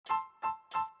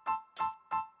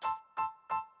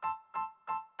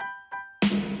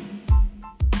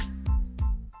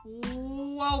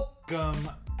Welcome,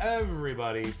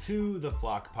 everybody, to the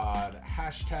Flock Pod,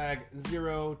 hashtag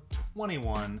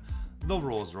 021, the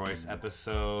Rolls-Royce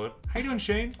episode. How you doing,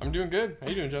 Shane? I'm doing good. How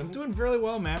you doing, Justin? I'm doing really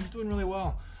well, man. Doing really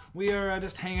well. We are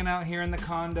just hanging out here in the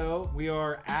condo. We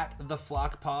are at the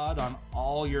Flock Pod on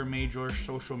all your major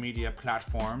social media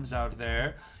platforms out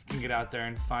there. You can get out there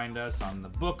and find us on the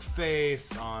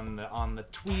Bookface, on the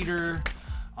Twitter,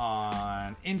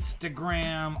 on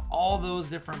Instagram, all those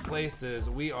different places.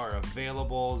 We are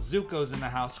available. Zuko's in the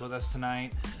house with us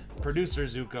tonight. Producer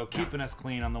Zuko keeping us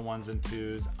clean on the ones and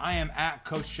twos. I am at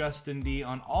Coach Justin D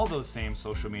on all those same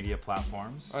social media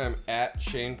platforms. I am at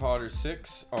Shane Potter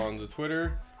 6 on the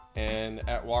Twitter and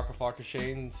at Waka Flocka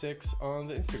Shane 6 on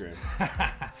the Instagram.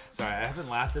 Sorry, I haven't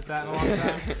laughed at that in a long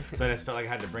time, so I just felt like I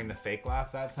had to bring the fake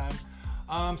laugh that time.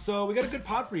 So we got a good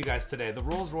pod for you guys today. The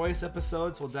Rolls-Royce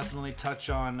episodes will definitely touch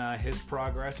on his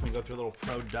progress. We go through a little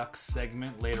Pro Ducks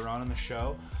segment later on in the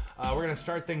show. We're going to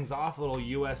start things off, a little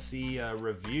USC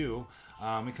review.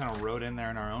 We kind of rode in there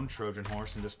in our own Trojan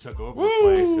horse and just took over the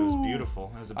place. It was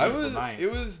beautiful. It was a beautiful night. It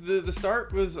was the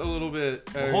start was a little bit.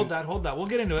 Hold that. We'll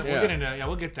get into it. Yeah. We'll get into it. Yeah,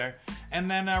 we'll get there. And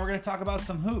then we're gonna talk about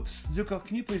some hoops. Zuko,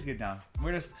 can you please get down?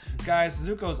 Guys.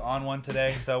 Zuko's on one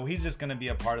today, so he's just gonna be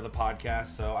a part of the podcast.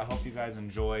 So I hope you guys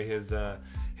enjoy his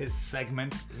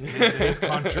segment, his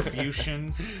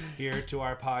contributions here to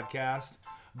our podcast.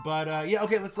 But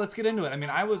okay, let's get into it. I mean,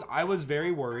 I was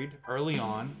very worried early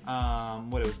on.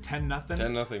 It was 10-0.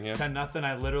 10-0, yeah. 10-0.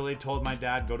 I literally told my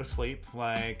dad go to sleep,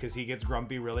 because he gets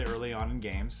grumpy really early on in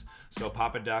games. So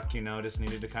Papa Duck, just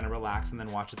needed to kind of relax and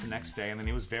then watch it the next day, and then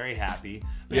he was very happy.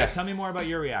 But yeah, tell me more about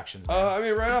your reactions, man. I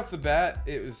mean, right off the bat,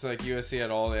 it was like USC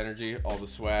had all the energy, all the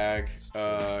swag.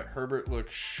 Herbert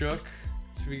looked shook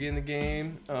to begin the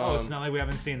game. It's not like we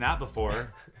haven't seen that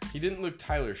before. He didn't look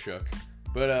Tyler shook.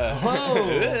 But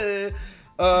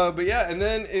but yeah, and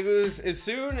then it was as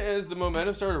soon as the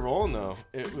momentum started rolling, though,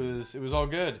 it was all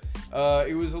good.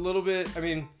 It was a little bit. I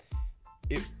mean,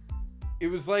 it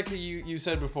was like you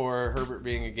said before, Herbert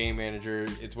being a game manager.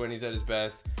 It's when he's at his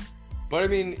best. But I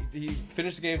mean, he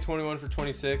finished the game 21 for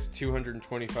 26,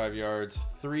 225 yards,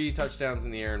 3 touchdowns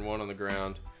in the air and 1 on the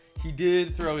ground. He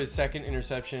did throw his second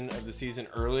interception of the season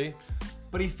early.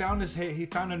 But he found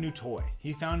a new toy.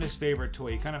 He found his favorite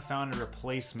toy. He kind of found a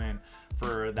replacement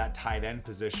for that tight end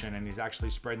position, and he's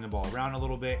actually spreading the ball around a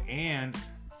little bit and,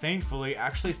 thankfully,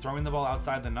 actually throwing the ball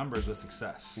outside the numbers with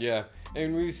success. Yeah,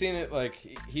 and we've seen it,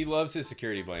 he loves his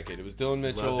security blanket. It was Dylan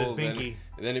Mitchell. Loves his binky.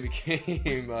 Then it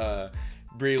became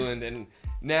Breland, and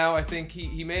now I think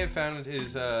he may have found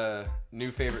his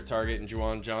new favorite target in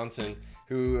Juwan Johnson,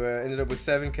 who ended up with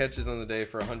 7 catches on the day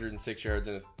for 106 yards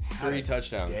and 3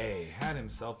 touchdowns. Had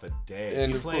himself a day.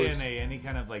 And you play in any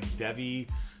kind of Devi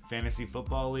fantasy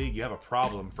football league, you have a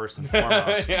problem, first and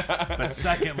foremost. Yeah. But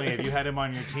secondly, if you had him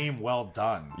on your team, well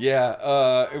done.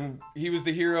 Yeah, and he was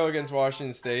the hero against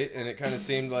Washington State, and it kind of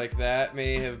seemed like that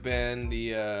may have been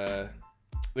the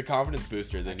confidence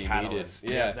booster that he needed.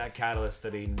 Yeah, that catalyst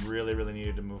that he really, really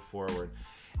needed to move forward.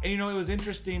 And it was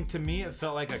interesting to me. It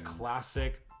felt like a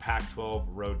classic Pac-12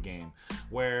 road game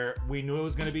where we knew it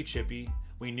was going to be chippy.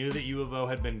 We knew that U of O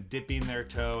had been dipping their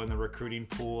toe in the recruiting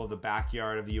pool of the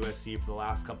backyard of USC for the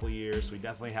last couple of years. We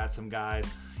definitely had some guys,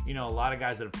 a lot of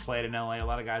guys that have played in LA, a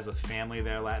lot of guys with family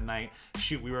there that night.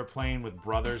 Shoot, we were playing with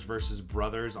brothers versus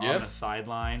brothers on the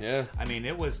sideline. Yeah. I mean,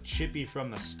 it was chippy from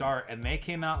the start, and they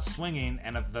came out swinging,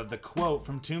 and the quote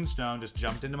from Tombstone just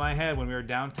jumped into my head when we were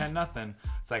down 10-0.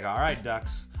 It's like, all right,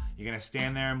 Ducks, you're going to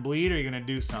stand there and bleed, or you're going to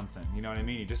do something? You know what I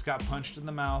mean? You just got punched in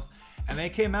the mouth, and they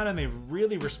came out and they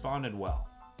really responded well.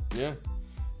 Yeah.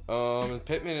 And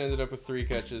Pittman ended up with 3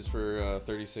 catches for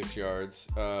 36 yards.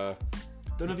 Don't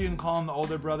know if you can call him the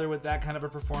older brother with that kind of a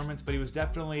performance, but he was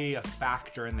definitely a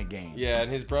factor in the game. Yeah, and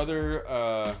his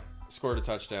brother scored a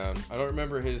touchdown. I don't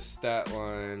remember his stat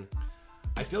line.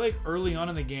 I feel like early on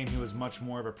in the game, he was much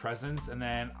more of a presence, and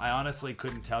then I honestly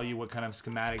couldn't tell you what kind of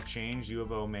schematic change U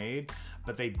of O made,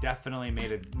 but they definitely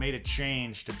made a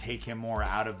change to take him more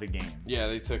out of the game. Yeah,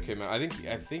 they took him out.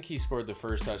 I think he scored the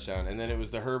first touchdown, and then it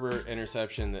was the Herbert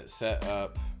interception that set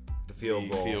up the field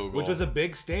goal, which was a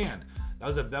big stand.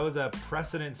 That was a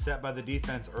precedent set by the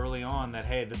defense early on that,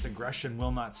 hey, this aggression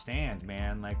will not stand,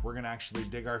 man. We're gonna actually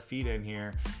dig our feet in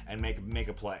here and make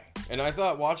a play. And I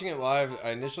thought, watching it live, I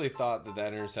initially thought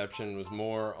that interception was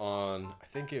more on, I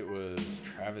think it was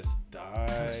Travis Dye.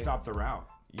 Trying to stop the route.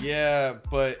 Yeah,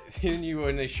 but then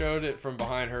when they showed it from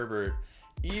behind Herbert,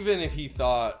 even if he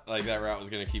thought that route was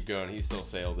going to keep going, he still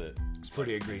sailed it. It's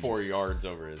pretty egregious. 4 yards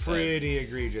over his head. Pretty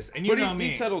egregious. And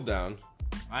he settled down.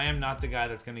 I am not the guy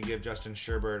that's going to give Justin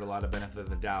Sherbert a lot of benefit of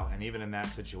the doubt. And even in that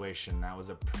situation, that was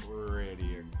a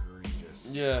pretty egregious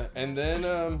defense. Yeah, and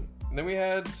then we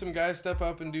had some guys step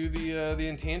up and do the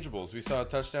intangibles. We saw a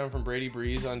touchdown from Brady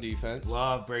Breeze on defense.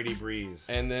 Love Brady Breeze.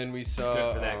 And then we saw...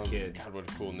 Good for that kid. God,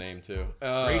 what a cool name, too.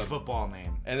 Great football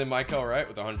name. And then Michael Wright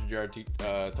with a 100-yard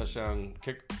touchdown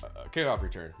kickoff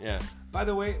return. Yeah. By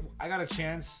the way, I got a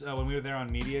chance when we were there on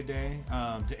Media Day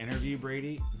to interview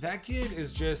Brady. That kid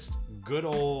is just good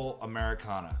old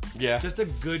Americana. Yeah. Just a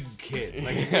good kid.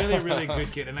 Like, really, really good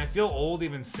kid. And I feel old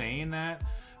even saying that.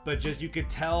 But just you could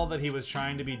tell that he was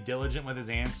trying to be diligent with his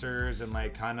answers and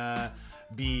like kind of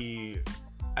be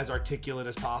as articulate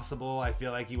as possible. I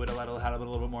feel like he would have had a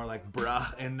little bit more like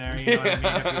bruh in there, you know what I mean,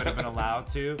 if he would have been allowed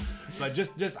to. But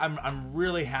just I'm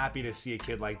really happy to see a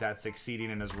kid like that succeeding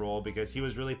in his role because he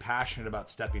was really passionate about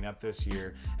stepping up this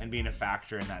year and being a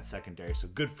factor in that secondary. So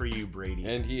good for you, Brady.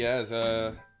 And he has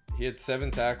he had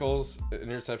 7 tackles, an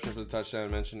interception for the touchdown I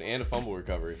mentioned, and a fumble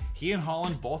recovery. He and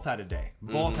Holland both had a day.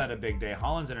 Both had a big day.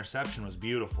 Holland's interception was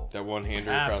beautiful. That one-hander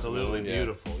across the middle. Absolutely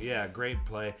beautiful. Yeah, great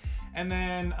play. And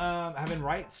then having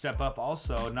Wright step up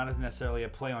also, not necessarily a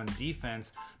play on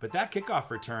defense, but that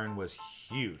kickoff return was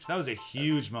huge. That was a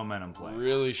huge momentum play.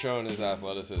 Really showing his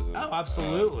athleticism. Oh,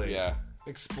 absolutely. Yeah.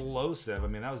 Explosive. I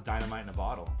mean, that was dynamite in a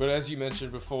bottle. But as you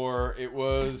mentioned before, there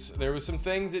was some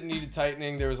things that needed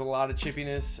tightening. There was a lot of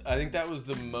chippiness. I think that was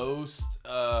the most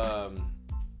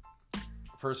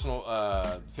personal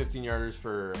 15-yarders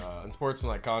for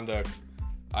unsportsmanlike conduct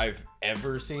I've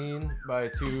ever seen by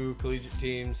 2 collegiate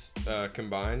teams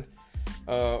combined.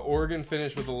 Oregon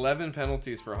finished with 11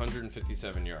 penalties for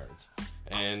 157 yards.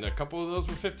 And a couple of those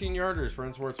were 15-yarders for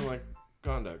unsportsmanlike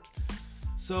conduct.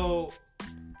 So...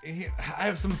 I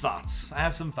have some thoughts.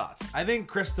 I think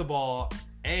Cristobal,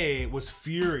 was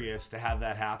furious to have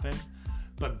that happen.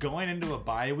 But going into a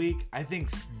bye week, I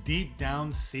think deep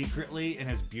down secretly in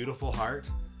his beautiful heart,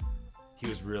 he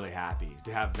was really happy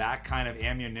to have that kind of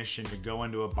ammunition to go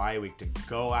into a bye week, to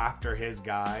go after his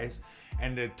guys,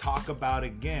 and to talk about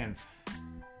again.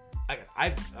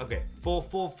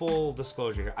 Full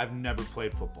disclosure here. I've never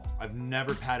played football. I've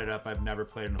never padded up. I've never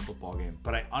played in a football game.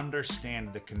 But I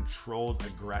understand the controlled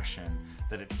aggression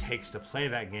that it takes to play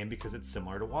that game because it's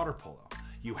similar to water polo.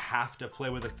 You have to play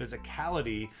with a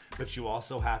physicality, but you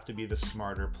also have to be the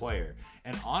smarter player.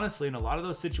 And honestly, in a lot of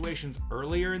those situations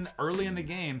early in the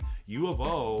game, U of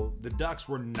O, the Ducks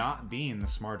were not being the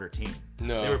smarter team.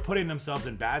 No. They were putting themselves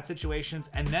in bad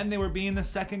situations, and then they were being the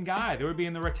second guy. They were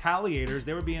being the retaliators.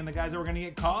 They were being the guys that were going to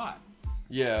get caught.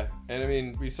 Yeah, and I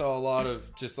mean, we saw a lot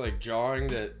of just like jawing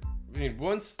that. I mean,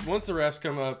 once the refs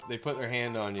come up, they put their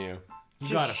hand on you.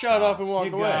 Just shut up and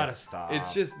walk away. You gotta stop.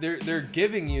 It's just they're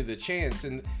giving you the chance,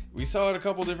 and we saw it a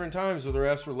couple different times where the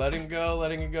refs were letting it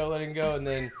go, and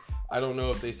then I don't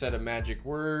know if they said a magic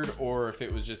word or if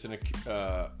it was just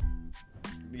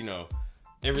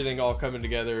everything all coming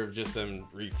together of just them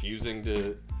refusing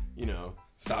to,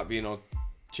 stop being all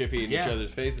chippy in each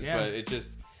other's faces, but it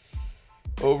just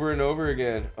over and over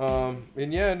again.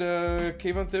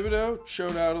 Kayvon Thibodeau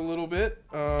showed out a little bit.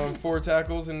 4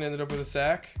 tackles and ended up with a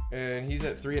sack. And he's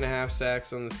at 3.5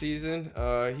 sacks on the season.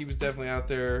 He was definitely out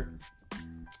there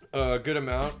a good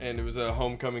amount, and it was a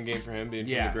homecoming game for him being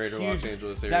from the greater Los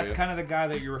Angeles area. That's kind of the guy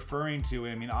that you're referring to.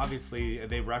 I mean, obviously,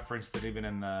 they referenced it even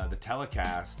in the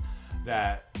telecast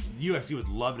that USC would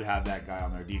love to have that guy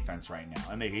on their defense right now.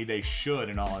 And they should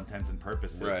in all intents and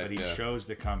purposes. Right, but he chose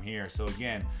to come here. So,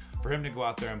 again, for him to go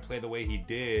out there and play the way he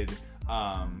did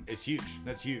is huge.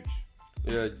 That's huge.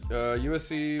 Yeah,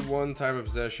 USC won time of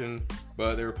possession,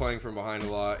 but they were playing from behind a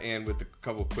lot, and with a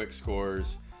couple quick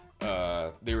scores,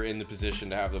 they were in the position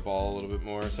to have the ball a little bit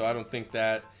more. So I don't think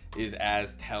that is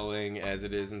as telling as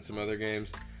it is in some other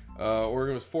games.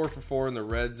 Oregon was 4 for 4 in the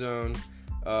red zone.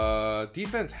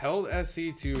 Defense held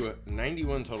SC to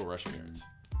 91 total rushing yards.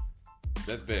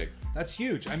 That's big. That's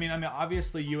huge. I mean,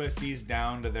 obviously USC's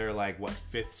down to their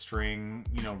 5th string,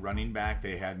 running back.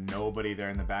 They had nobody there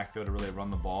in the backfield to really run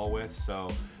the ball with,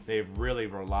 so they really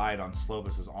relied on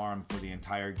Slovis's arm for the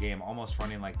entire game, almost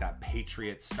running like that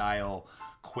Patriot style,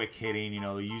 quick hitting,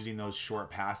 using those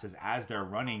short passes as their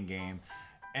running game.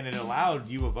 And it allowed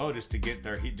U of O just to get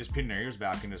just pin their ears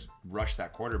back and just rush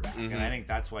that quarterback. Mm-hmm. And I think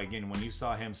that's why, again, when you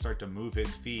saw him start to move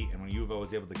his feet and when U of O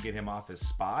was able to get him off his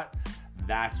spot,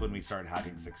 that's when we started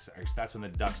having success. That's when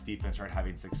the Ducks defense started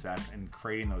having success and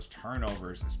creating those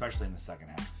turnovers, especially in the second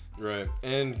half. Right.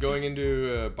 And going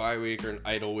into a bye week, or an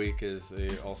idle week as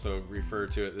they also refer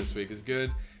to it this week, is good.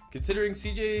 Considering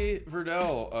CJ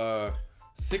Verdell,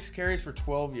 6 carries for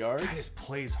 12 yards. Guy just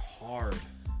plays hard.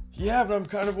 Yeah, but I'm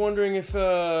kind of wondering if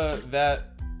that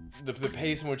the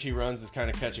pace in which he runs is kind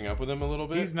of catching up with him a little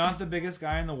bit. He's not the biggest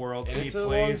guy in the world, and he it's a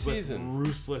plays long with season.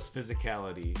 Ruthless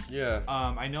physicality. Yeah.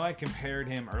 I know I compared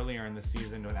him earlier in the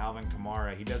season with Alvin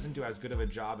Kamara. He doesn't do as good of a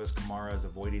job as Kamara as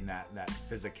avoiding that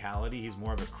physicality. He's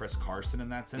more of a Chris Carson in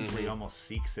that sense, where he almost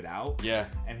seeks it out. Yeah.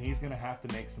 And he's going to have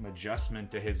to make some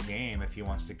adjustment to his game if he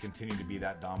wants to continue to be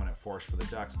that dominant force for the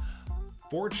Ducks.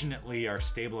 Fortunately, our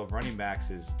stable of running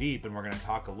backs is deep, and we're going to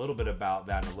talk a little bit about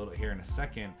that here in a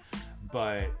second.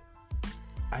 But,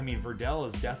 I mean, Verdell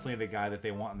is definitely the guy that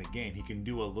they want in the game. He can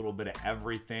do a little bit of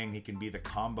everything. He can be the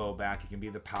combo back. He can be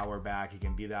the power back. He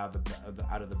can be the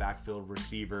out of the backfield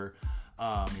receiver.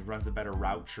 He runs a better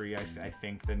route tree, I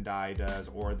think, than Dye does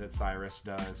or that Cyrus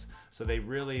does. So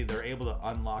they're able to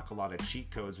unlock a lot of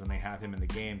cheat codes when they have him in the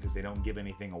game because they don't give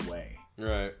anything away.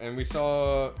 Right, and we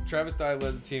saw Travis Dye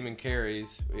led the team in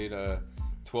carries. He had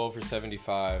 12 for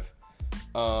 75.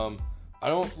 I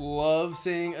don't love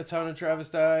seeing a ton of Travis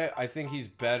Dye. I think he's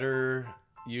better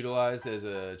utilized as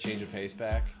a change of pace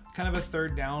back. Kind of a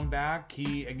third down back.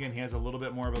 He has a little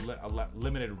bit more of a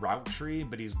limited route tree,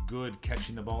 but he's good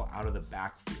catching the ball out of the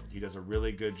backfield. He does a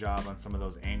really good job on some of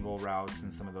those angle routes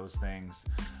and some of those things.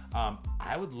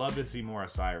 I would love to see more of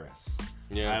Cyrus.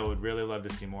 Yeah. I would really love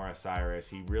to see more of Cyrus.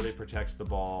 He really protects the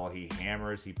ball. He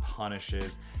hammers, he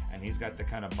punishes, and he's got the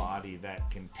kind of body that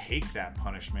can take that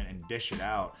punishment and dish it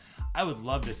out. I would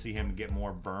love to see him get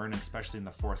more burn, especially in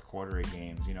the fourth quarter of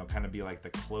games. Kind of be like the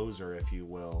closer, if you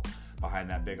will, behind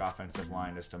that big offensive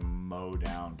line just to mow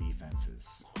down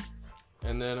defenses.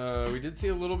 And then we did see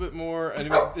a little bit more. I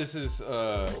mean, this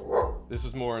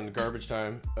was more in the garbage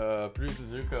time. Producer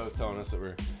Zuko is telling us that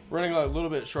we're running a little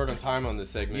bit short on time on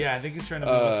this segment. Yeah, I think he's trying to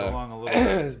move us along a little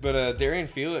bit. But Darian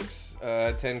Felix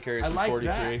had 10 carries for 43.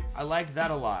 That. I like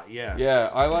that a lot, yes. Yeah,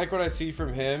 I like what I see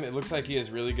from him. It looks like he has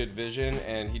really good vision,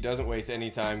 and he doesn't waste any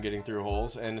time getting through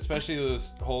holes. And especially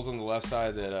those holes on the left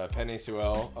side that Penny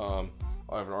Sewell,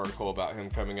 I have an article about him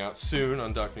coming out soon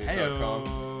on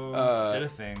ducknews.com. Did a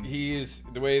thing. He's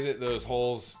the way that those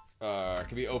holes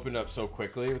can be opened up so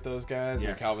quickly with those guys,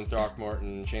 like Calvin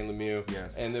Throckmorton, Shane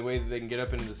Lemieux, and the way that they can get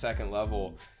up into the second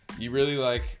level. You really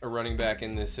like a running back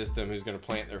in this system who's going to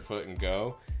plant their foot and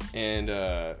go. And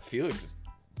Felix is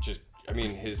just,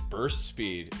 his burst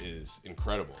speed is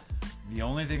incredible. The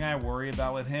only thing I worry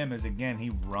about with him is, again,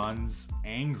 he runs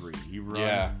angry. He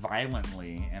runs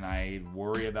violently, and I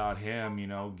worry about him,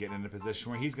 getting in a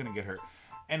position where he's going to get hurt.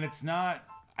 And it's not,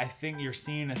 I think you're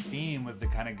seeing a theme with the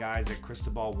kind of guys that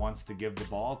Cristobal wants to give the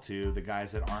ball to, the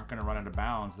guys that aren't going to run out of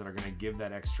bounds, that are going to give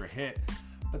that extra hit.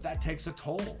 But that takes a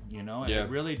toll, and it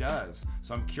really does.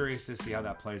 So I'm curious to see how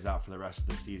that plays out for the rest of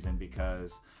the season,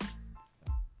 because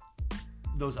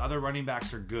those other running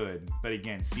backs are good, but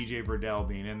again, CJ Verdell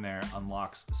being in there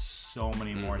unlocks so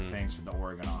many more things for the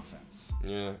Oregon offense.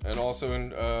 Yeah, and also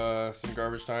in some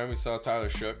garbage time, we saw Tyler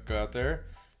Shook go out there.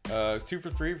 He was 2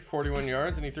 for 3 for 41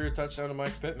 yards, and he threw a touchdown to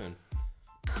Mike Pittman.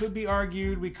 Could be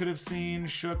argued we could have seen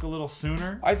Shook a little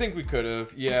sooner. I think we could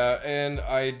have, yeah, and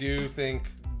I do think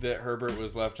that Herbert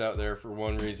was left out there for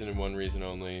one reason and one reason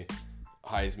only.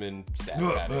 Heisman stat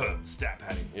padding. Stat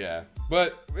padding. Yeah,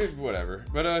 but whatever.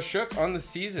 But Shook on the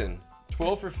season,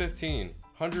 12 for 15,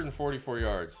 144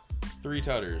 yards, 3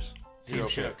 tutters, 0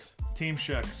 picks. Team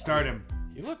Shook. Start him.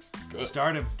 He looks good.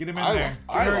 Start him. Get him in there.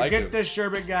 Get him. this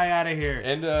Sherbert guy out of here.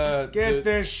 And get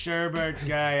this Sherbert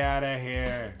guy out of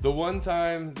here. The one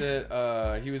time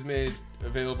that he was made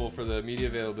available for the media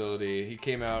availability, he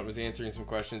came out and was answering some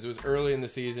questions. It was early in the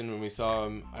season when we saw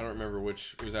him. I don't remember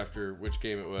which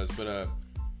game it was, but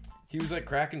he was like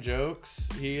cracking jokes.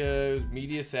 He was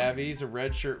media savvy. He's a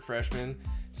redshirt freshman,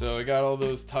 so he got all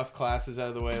those tough classes out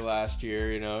of the way last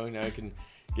year. Now he can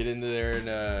get into there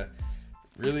and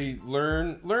really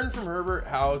learn from Herbert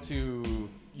how to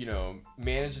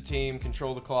manage the team,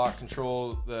 control the clock,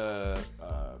 control the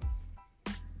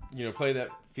play that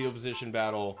field position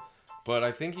battle. But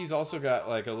I think he's also got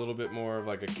like a little bit more of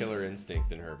like a killer instinct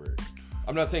than Herbert.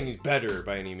 I'm not saying he's better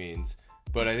by any means,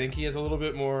 but I think he has a little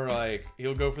bit more like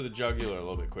he'll go for the jugular a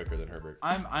little bit quicker than Herbert.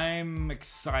 I'm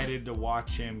excited to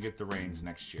watch him get the reins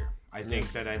next year. I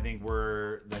think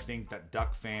that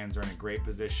Duck fans are in a great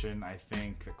position. I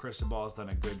think that Cristobal has done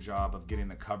a good job of getting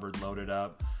the cupboard loaded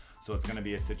up. So it's going to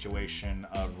be a situation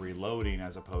of reloading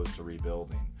as opposed to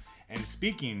rebuilding. And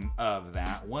speaking of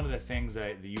that, one of the things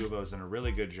that the U of O has done a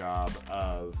really good job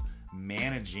of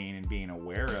managing and being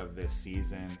aware of this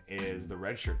season is the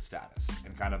redshirt status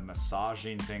and kind of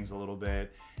massaging things a little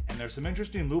bit. And there's some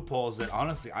interesting loopholes that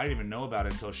honestly I didn't even know about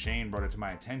until Shane brought it to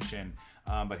my attention.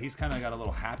 But he's kind of got a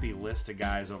little happy list of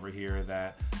guys over here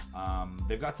that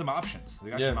they've got some options. They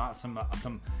got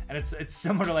some, and it's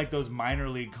similar to like those minor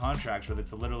league contracts where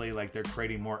it's literally like they're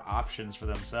creating more options for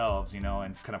themselves, you know,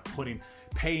 and kind of putting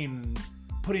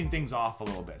things off a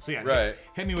little bit. So yeah, right.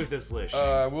 hit me with this list.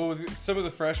 Shane. Well, with some of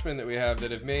the freshmen that we have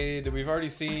that we've already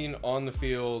seen on the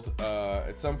field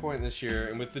at some point this year,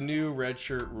 and with the new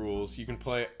redshirt rules, you can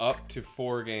play up to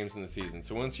 4 games in the season.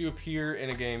 So once you appear in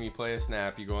a game, you play a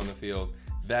snap, you go on the field,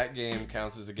 that game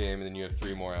counts as a game, and then you have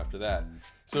 3 more after that.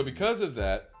 So because of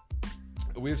that,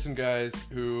 we have some guys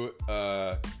who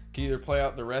can either play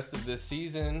out the rest of this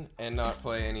season and not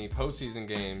play any postseason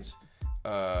games.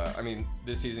 I mean,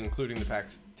 this season, including the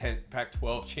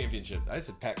Pac-12 championship. I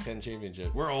said Pac-10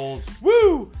 championship. We're old.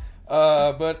 Woo!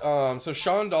 So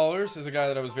Sean Dollars is a guy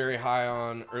that I was very high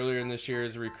on earlier in this year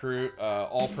as a recruit,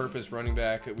 all-purpose running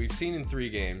back that we've seen in 3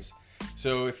 games.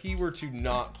 So if he were to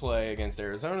not play against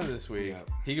Arizona this week,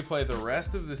 he could play the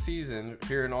rest of the season,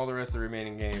 appear in all the rest of the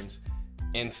remaining games,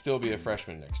 and still be a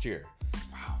freshman next year.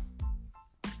 Wow.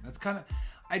 That's kind of...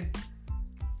 I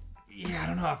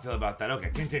don't know how I feel about that.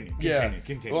 Okay, continue.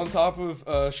 Well, on top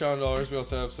of Sean Dollars, we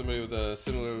also have somebody with a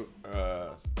similar,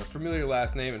 a familiar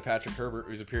last name, and Patrick Herbert,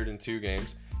 who's appeared in 2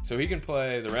 games. So he can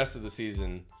play the rest of the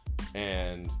season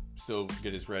and still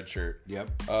get his red shirt.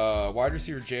 Yep. Wide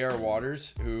receiver J.R.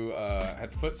 Waters, who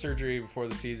had foot surgery before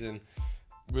the season,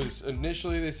 was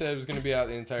initially they said was going to be out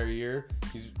the entire year.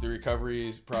 The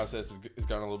recovery process has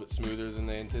gone a little bit smoother than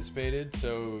they anticipated.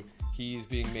 So he's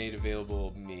being made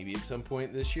available maybe at some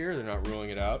point this year. They're not ruling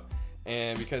it out.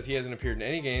 And because he hasn't appeared in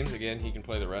any games, again, he can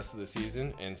play the rest of the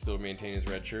season and still maintain his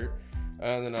red shirt.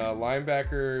 And then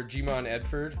linebacker Jimon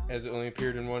Edford has only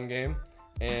appeared in 1 game.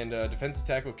 And defensive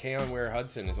tackle Keon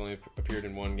Ware-Hudson has only appeared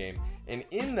in 1 game. And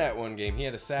in that 1 game, he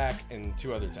had a sack and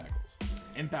 2 other tackles.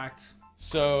 Impact.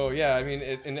 So, yeah, I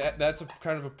mean, that's a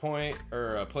kind of a point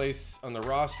or a place on the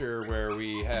roster where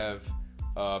we have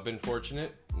been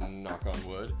fortunate, knock on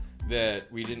wood,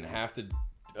 that we didn't have to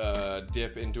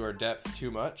dip into our depth too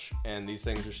much, and these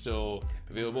things are still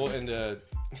available. And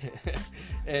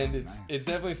and it's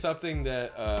definitely something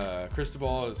that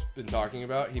Cristobal has been talking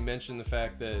about. He mentioned the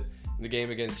fact that in the game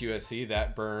against USC,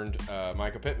 that burned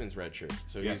Micah Pittman's red shirt.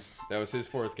 So that was his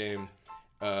 4th game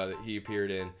that he appeared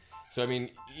in. So I mean,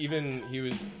 even he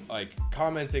was like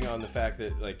commenting on the fact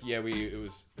that like, it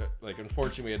was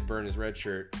unfortunate we had to burn his red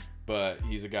shirt. But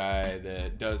he's a guy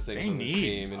that does things on this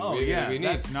team. And we need.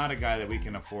 That's not a guy that we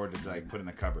can afford to like put in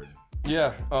the cupboard.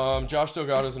 Yeah, Josh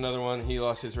Delgado's another one. He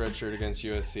lost his red shirt against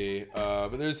USC.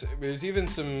 But there's even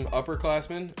some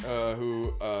upperclassmen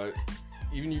who,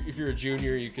 even if you're a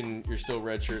junior, you're still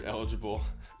red shirt eligible.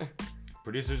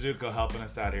 Producer Zuko helping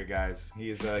us out here, guys.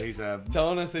 He's a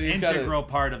telling us that he's integral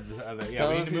part of it. Yeah,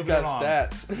 telling us he's got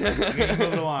stats. We need to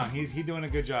move it along. He's doing a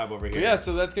good job over here. Yeah,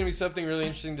 so that's gonna be something really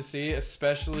interesting to see,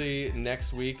 especially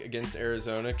next week against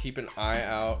Arizona. Keep an eye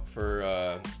out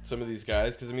for some of these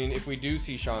guys, because I mean, if we do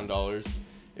see Sean Dollars,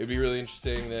 it'd be really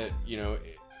interesting that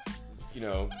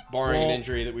barring an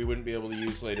injury that we wouldn't be able to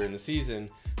use later in the season.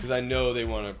 Because I know they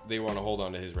want to hold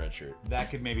on to his red shirt.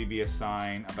 That could maybe be a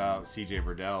sign about CJ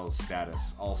Verdell's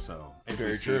status also. If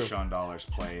Very we see true. Sean Dollars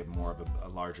play more of a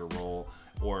larger role,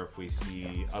 or if we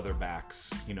see other backs,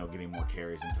 getting more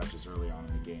carries and touches early on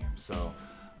in the game. So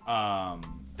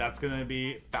that's going to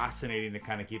be fascinating to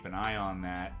kind of keep an eye on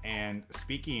that. And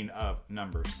speaking of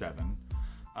number 7,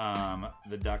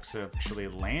 the Ducks have actually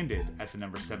landed at the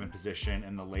number 7 position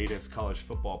in the latest college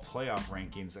football playoff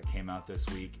rankings that came out this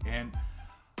week. And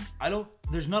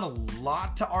there's not a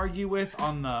lot to argue with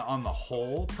on the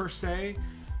whole per se,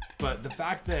 but the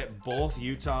fact that both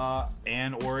Utah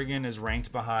and Oregon is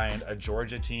ranked behind a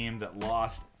Georgia team that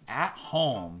lost at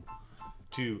home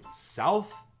to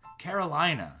South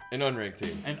Carolina, An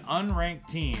unranked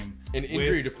team, an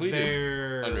injury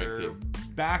depleted unranked team,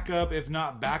 backup, if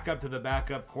not backup to the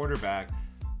backup quarterback.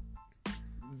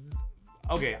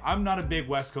 Okay, I'm not a big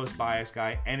West Coast bias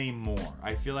guy anymore.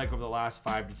 I feel like over the last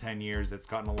 5 to 10 years, it's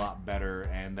gotten a lot better,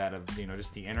 and that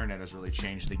just the internet has really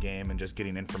changed the game, and just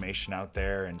getting information out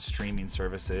there and streaming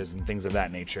services and things of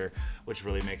that nature, which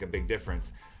really make a big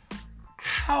difference.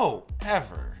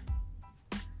 However,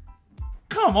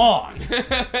 come on,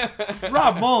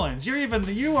 Rob Mullins,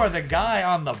 you are the guy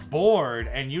on the board,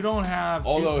 and you don't have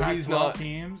two Pac-12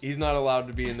 teams. He's not allowed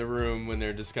to be in the room when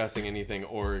they're discussing anything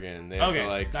Oregon. They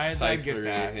have to cipher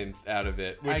him out of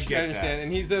it, which I understand,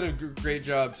 and he's done a great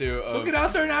job too. So get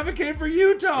out there and advocate for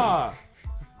Utah.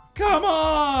 Come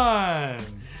on!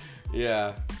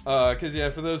 Yeah,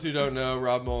 because for those who don't know,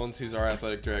 Rob Mullins, who's our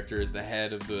athletic director, is the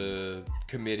head of the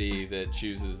committee that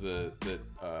chooses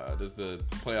does the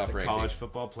playoff rankings. College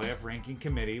football playoff ranking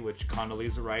committee, which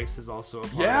Condoleezza Rice is also a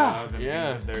part of.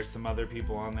 And there's some other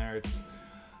people on there.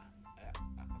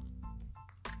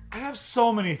 I have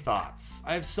so many thoughts.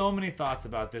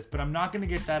 About this, but I'm not going to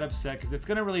get that upset because it's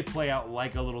going to really play out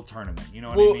like a little tournament. You know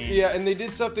what I mean? Yeah, and they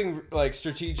did something like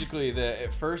strategically that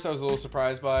at first I was a little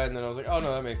surprised by, and then I was like, oh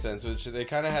no, that makes sense. Which they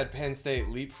kind of had Penn State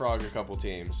leapfrog a couple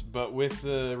teams, but with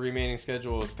the remaining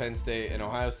schedule with Penn State and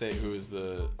Ohio State, who is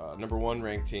the number 1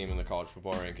 ranked team in the college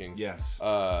football rankings, yes,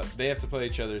 they have to play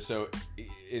each other. So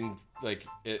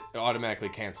it automatically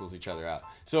cancels each other out.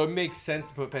 So it makes sense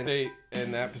to put Penn State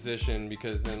in that position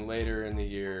because then later in the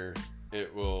year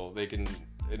they can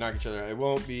knock each other out. It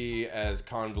won't be as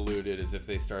convoluted as if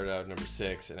they started out number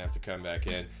 6 and have to come back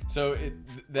in. So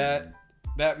that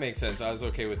makes sense. I was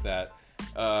okay with that.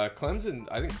 Clemson,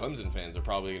 I think Clemson fans are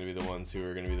probably going to be the ones who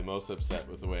are going to be the most upset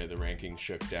with the way the rankings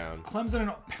shook down.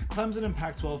 Clemson and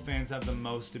Pac-12 fans have the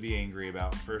most to be angry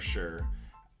about for sure.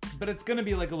 But it's going to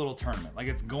be like a little tournament. Like,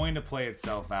 it's going to play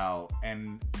itself out.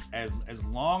 And as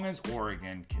long as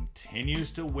Oregon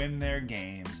continues to win their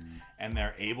games and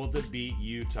they're able to beat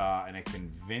Utah in a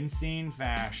convincing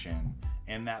fashion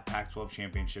in that Pac-12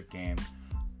 championship game,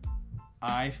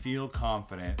 I feel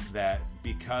confident that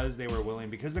because the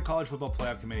College Football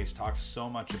Playoff Committee has talked so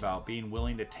much about being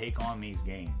willing to take on these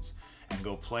games and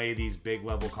go play these big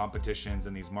level competitions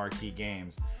and these marquee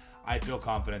games, I feel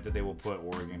confident that they will put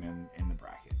Oregon in the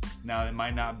bracket. Now, it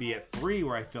might not be at 3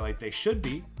 where I feel like they should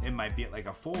be. It might be at like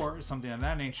a 4 or something of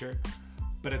that nature,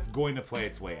 but it's going to play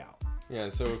its way out. Yeah,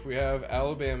 so if we have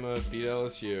Alabama beat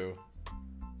LSU,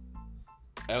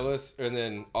 and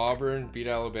then Auburn beat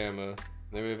Alabama,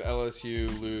 then we have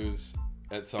LSU lose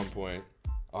at some point,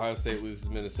 Ohio State loses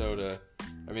Minnesota.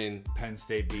 I mean, Penn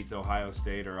State beats Ohio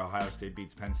State, or Ohio State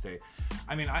beats Penn State.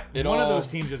 I mean, one of those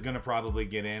teams is going to probably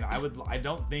get in. I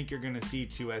don't think you're going to see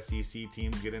 2 SEC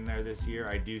teams get in there this year.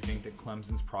 I do think that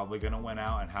Clemson's probably going to win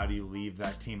out. And how do you leave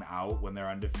that team out when they're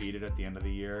undefeated at the end of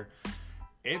the year?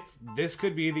 This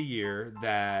could be the year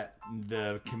that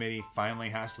the committee finally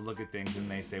has to look at things and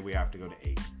they say we have to go to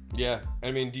 8. Yeah,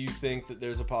 I mean, do you think that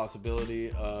there's a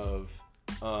possibility of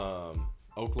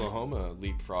Oklahoma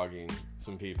leapfrogging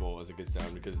some people as it gets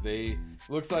down, because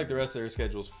looks like the rest of their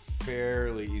schedule's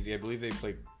fairly easy. I believe they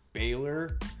play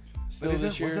Baylor still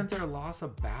this year. Wasn't their loss a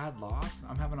bad loss?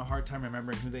 I'm having a hard time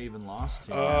remembering who they even lost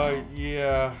to.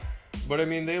 Yeah, but I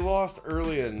mean, they lost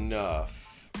early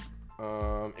enough.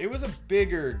 It was a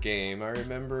bigger game. I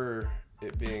remember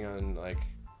it being on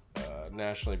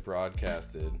nationally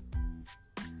broadcasted.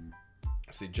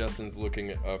 See, Justin's looking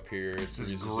it up here. This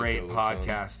is great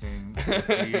podcasting. This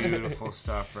is beautiful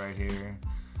stuff right here.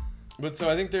 But so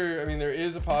I think there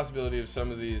is a possibility of some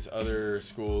of these other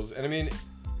schools, and I mean,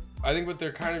 I think what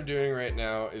they're kind of doing right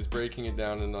now is breaking it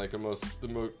down in like the most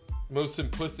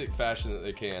simplistic fashion that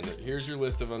they can. That here's your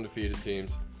list of undefeated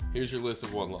teams. Here's your list of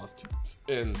 1-loss teams,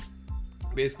 and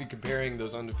basically comparing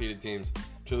those undefeated teams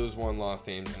to those 1-loss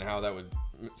teams and how that would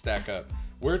stack up.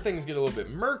 Where things get a little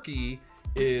bit murky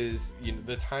is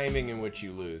the timing in which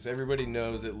you lose. Everybody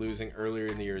knows that losing earlier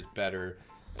in the year is better,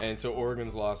 and so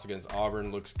Oregon's loss against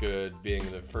Auburn looks good, being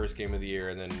the first game of the year,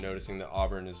 and then noticing that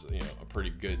Auburn is a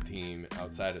pretty good team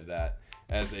outside of that,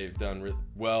 as they've done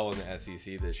well in the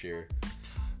SEC this year.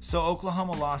 So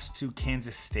Oklahoma lost to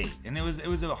Kansas State, and it was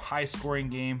a high-scoring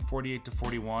game,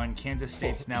 48-41. Kansas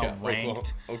State's now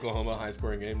ranked. Oklahoma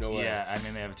high-scoring game, no way. Yeah, I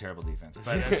mean, they have a terrible defense,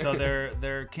 but so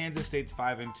they're Kansas State's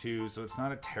 5-2, so it's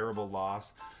not a terrible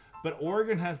loss. But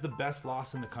Oregon has the best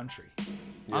loss in the country.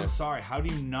 Yeah. I'm sorry, how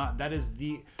do you not?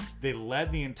 They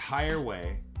led the entire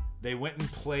way. They went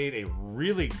and played a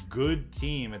really good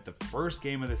team at the first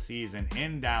game of the season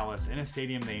in Dallas, in a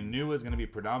stadium they knew was going to be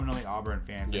predominantly Auburn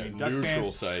fans. Yeah,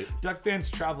 neutral site. Duck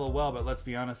fans travel well, but let's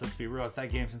be honest, let's be real. If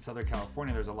that game's in Southern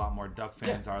California, there's a lot more Duck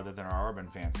fans than there are Auburn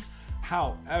fans.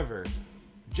 However,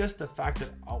 just the fact that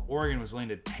Oregon was willing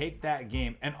to take that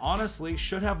game and honestly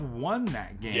should have won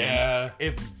that game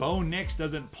if Bo Nix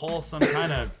doesn't pull some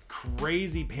kind of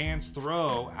crazy pants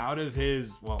throw out of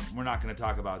his, well, we're not going to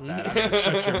talk about that. I'm going to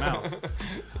shut your mouth.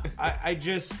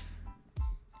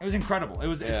 It was incredible.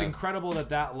 It's incredible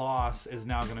that loss is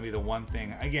now going to be the one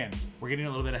thing. Again, we're getting a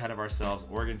little bit ahead of ourselves.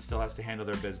 Oregon still has to handle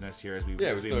their business here as we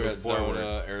still move got forward.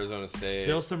 Zona, Arizona State.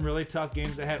 Still some really tough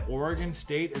games ahead. Oregon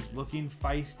State is looking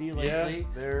feisty lately.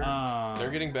 Yeah,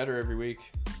 they're getting better every week.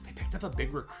 They picked picked up a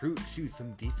big recruit too,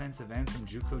 some defensive end, some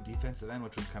JUCO defensive end,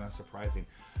 which was kind of surprising.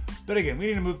 But again, we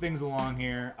need to move things along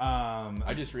here.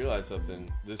 I just realized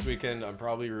something. This weekend, I'm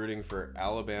probably rooting for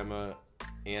Alabama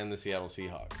and the Seattle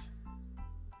Seahawks.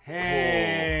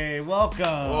 Hey, welcome.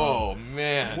 Oh,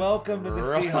 man. Welcome to the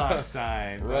Seahawks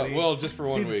side. Well, just for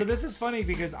one week. So this is funny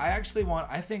because I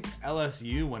think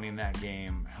LSU winning that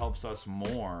game helps us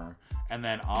more. And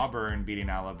then Auburn beating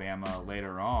Alabama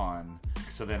later on.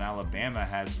 So then Alabama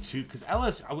has two. Because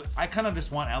LSU, I kind of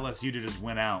just want LSU to just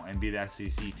win out and be the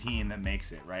SEC team that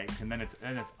makes it, right? And then it's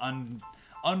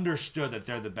understood that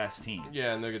they're the best team.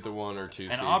 Yeah, and they'll get the 1 or 2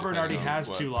 seed. And Auburn already has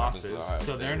 2 losses,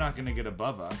 so they're not going to get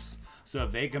above us. So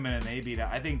if they come in and they beat it,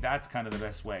 I think that's kind of the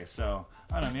best way. So,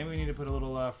 I don't know, maybe we need to put a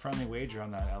little friendly wager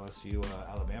on that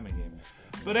LSU-Alabama game.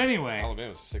 But anyway.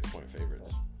 Alabama's 6-point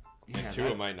favorites. Yeah, and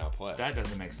Tua might not play. That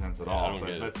doesn't make sense at all,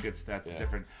 but that's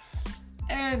different.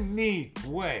 Anyway,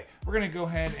 we're going to go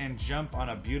ahead and jump on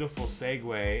a beautiful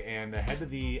segue and head to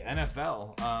the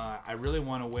NFL. I really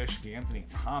want to wish DeAnthony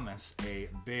Thomas a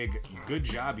big good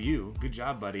job,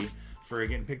 buddy, for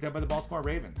getting picked up by the Baltimore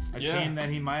Ravens, a team that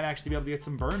he might actually be able to get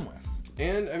some burn with.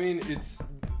 And I mean, it's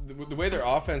the way their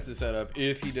offense is set up.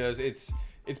 If he does, it's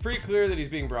pretty clear that he's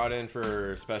being brought in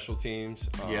for special teams.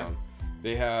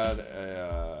 They had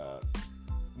a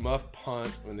muff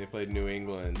punt when they played New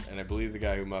England, and I believe the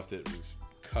guy who muffed it was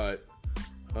cut.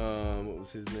 What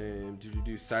was his name?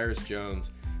 Cyrus Jones.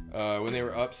 When they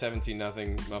were up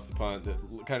 17-0, muffed the punt that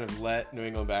kind of let New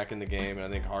England back in the game, and I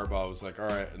think Harbaugh was like, all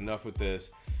right, enough with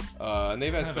this. And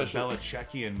they've had special a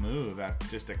Belichickian move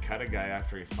just to cut a guy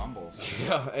after he fumbles.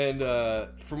 Yeah, and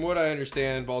from what I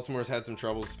understand, Baltimore's had some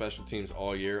trouble with special teams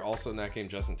all year. Also in that game,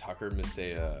 Justin Tucker missed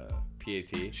a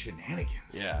PAT. Shenanigans.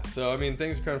 Yeah, so I mean,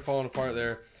 things are kind of falling apart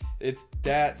there. It's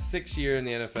Dat's 6th year in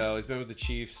the NFL. He's been with the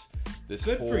Chiefs this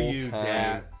whole time. Good for you,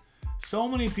 Dat. So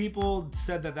many people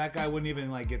said that guy wouldn't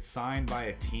even get signed by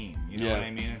a team. You know what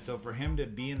I mean? And so for him to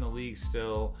be in the league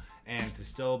still and to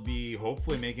still be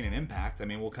hopefully making an impact, I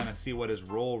mean, we'll kind of see what his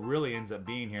role really ends up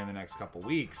being here in the next couple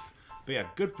weeks. But yeah,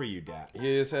 good for you, Dat.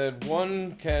 He has had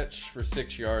 1 catch for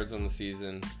 6 yards on the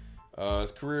season.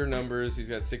 His career numbers, he's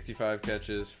got 65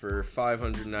 catches for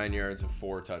 509 yards and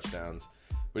 4 touchdowns.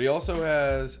 But he also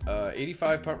has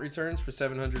 85 punt returns for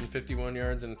 751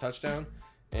 yards and a touchdown,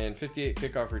 and 58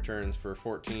 kickoff returns for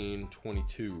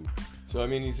 1422. So I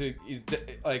mean, he's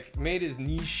made his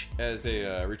niche as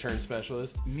a return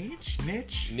specialist. Niche.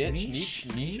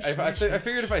 I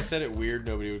figured if I said it weird,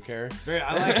 nobody would care.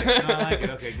 I like it. No, I like it.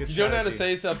 Okay, good. You don't know how to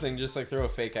say something, just throw a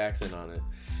fake accent on it.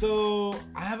 So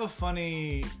I have a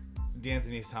funny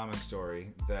DeAnthony Thomas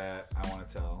story that I want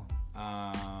to tell.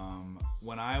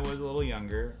 When I was a little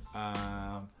younger,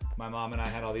 my mom and I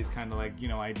had all these kind of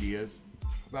ideas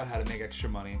about how to make extra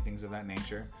money and things of that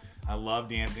nature. I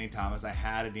loved DeAnthony Thomas. I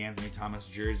had a DeAnthony Thomas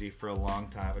jersey for a long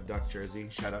time, a Duck jersey.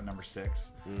 Shout out number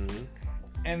 6. Mm-hmm.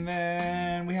 And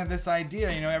then we had this idea,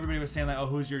 everybody was saying oh,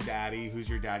 who's your daddy? Who's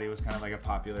your daddy was kind of like a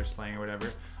popular slang or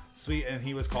whatever. Sweet, and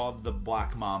he was called the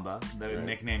Black Mamba, the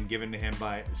nickname given to him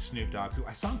by Snoop Dogg, who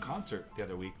I saw in concert the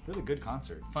other week. Really good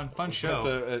concert, fun show.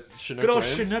 Good old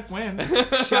Chinook Wins.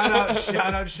 shout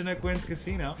out Chinook Wins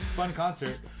Casino. Fun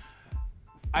concert.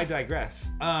 I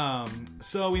digress.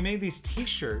 So we made these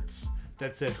T-shirts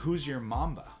that said "Who's your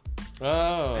Mamba?"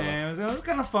 Oh, and it was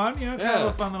kind of fun, kind of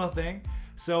a fun little thing.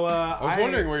 So I was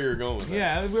wondering where you were going with that.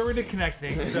 Yeah, we were to connect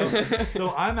things.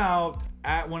 So I'm out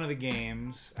at one of the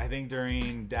games, I think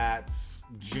during Dat's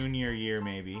junior year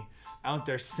maybe, out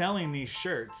there selling these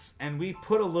shirts, and we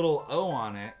put a little O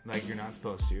on it, like you're not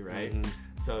supposed to, right? Mm-hmm.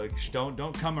 So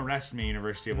don't come arrest me,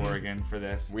 University of Oregon, for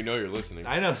this. We know you're listening.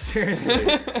 I know, seriously,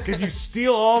 because you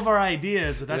steal all of our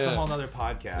ideas, but that's a whole other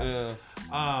podcast.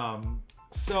 Yeah.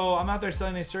 So I'm out there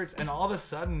selling these shirts, and all of a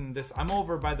sudden, I'm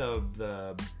over by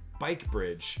the bike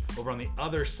bridge, over on the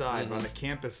other side, on the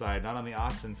campus side, not on the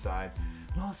Autzen side,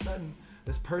 and all of a sudden,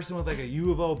 this person with a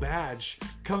U of O badge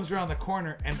comes around the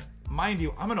corner, and mind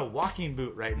you, I'm in a walking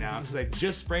boot right now because I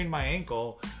just sprained my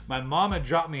ankle. My mom had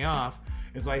dropped me off,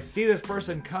 and so I see this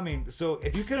person coming. So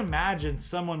if you can imagine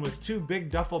someone with 2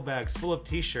 big duffel bags full of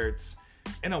T-shirts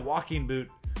in a walking boot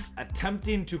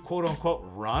attempting to quote-unquote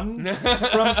run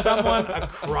from someone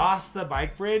across the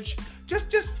bike bridge,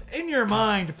 just in your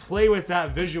mind, play with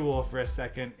that visual for a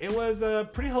second. It was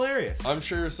pretty hilarious. I'm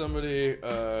sure somebody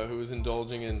who was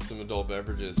indulging in some adult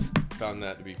beverages found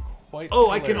that to be quite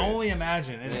hilarious. I can only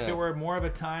imagine. And if it were more of a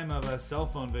time of a cell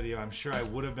phone video, I'm sure I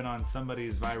would have been on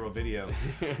somebody's viral video.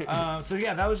 So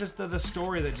yeah, that was just the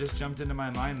story that just jumped into my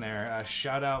mind there.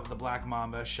 Shout out the Black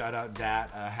Mamba. Shout out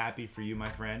Dat. Happy for you, my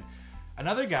friend.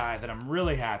 Another guy that I'm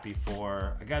really happy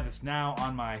for, a guy that's now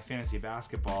on my fantasy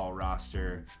basketball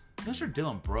roster, Mr.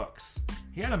 Dylan Brooks.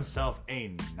 He had himself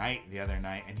a night the other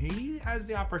night, and he has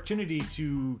the opportunity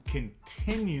to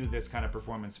continue this kind of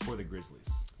performance for the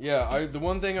Grizzlies. Yeah, the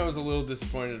one thing I was a little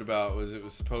disappointed about was it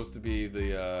was supposed to be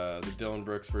the Dylan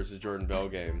Brooks versus Jordan Bell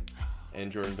game,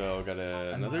 and Jordan Bell got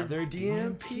another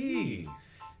DNP.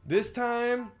 This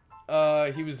time,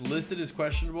 he was listed as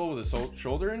questionable with a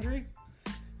shoulder injury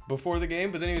before the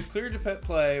game, but then he was cleared to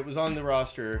play. It was on the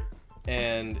roster,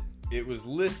 and it was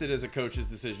listed as a coach's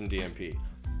decision DNP.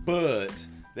 But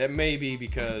that may be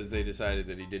because they decided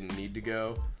that he didn't need to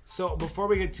go. So before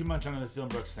we get too much onto this Dylan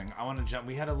Brooks thing, I want to jump.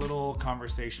 We had a little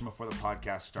conversation before the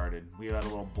podcast started. We had a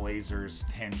little Blazers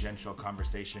tangential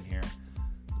conversation here.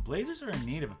 The Blazers are in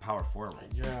need of a power forward.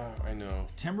 Yeah, I know.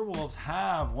 Timberwolves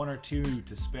have one or two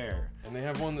to spare. And they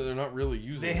have one that they're not really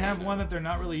using. They have one that they're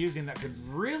not really using that could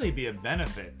really be a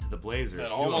benefit to the Blazers.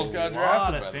 That almost got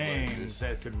drafted by the things Blazers.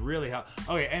 that could really help.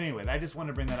 Okay, anyway, I just wanted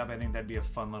to bring that up. I think that'd be a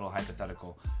fun little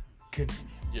hypothetical. Continue.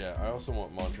 Yeah, I also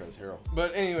want Montrezl Harrell.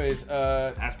 But anyways,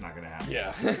 that's not gonna happen.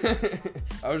 Yeah.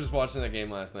 I was just watching that game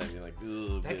last night and being like,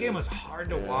 ugh. That game was hard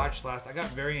to watch last. I got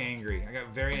very angry.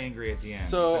 at the end.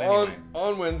 So anyway.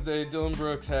 on Wednesday, Dylan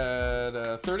Brooks had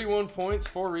 31 points,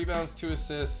 4 rebounds, 2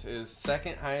 assists, his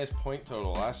second highest point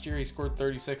total. Last year he scored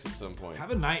 36 at some point.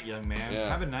 Have a night, young man. Yeah.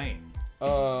 Have a night.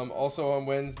 Also on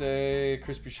Wednesday,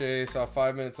 Chris Boucher saw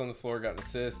 5 minutes on the floor, got an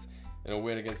assist. In a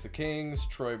win against the Kings,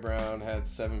 Troy Brown had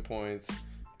 7 points, a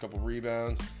couple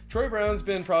rebounds. Troy Brown's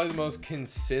been probably the most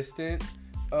consistent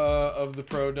of the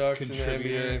pro ducks in the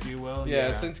NBA, if you will.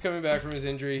 Yeah, since coming back from his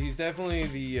injury, he's definitely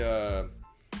the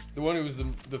one who was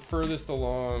the furthest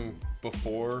along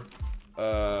before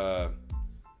the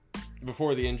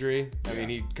injury. I mean,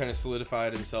 he kind of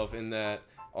solidified himself on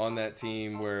that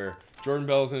team where Jordan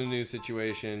Bell's in a new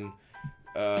situation.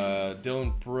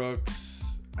 Dylan Brooks.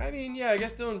 I mean, yeah, I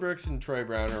guess Dylan Brooks and Troy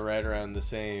Brown are right around the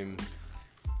same.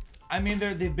 I mean,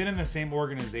 they've been in the same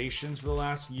organizations for the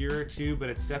last year or two, but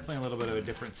it's definitely a little bit of a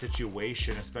different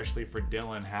situation, especially for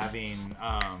Dylan having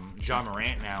Ja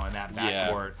Morant now in that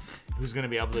backcourt, who's going to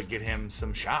be able to get him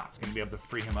some shots, going to be able to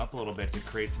free him up a little bit to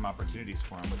create some opportunities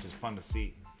for him, which is fun to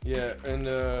see. Yeah, and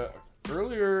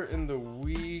earlier in the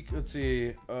week, let's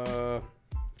see, it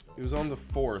was on the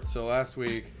 4th, so last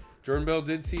week, Jordan Bell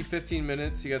did see 15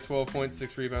 minutes. He got 12 points,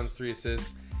 6 rebounds, 3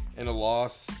 assists, and a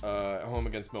loss at home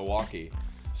against Milwaukee.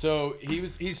 So he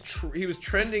was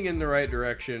trending in the right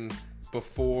direction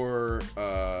before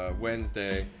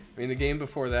Wednesday. I mean, the game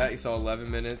before that, he saw 11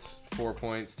 minutes, 4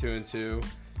 points, 2 and 2,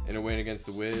 in a win against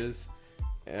the Wiz.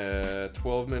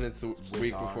 12 minutes the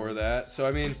week before that. So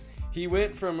I mean, he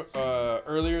went from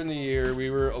earlier in the year. We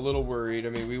were a little worried.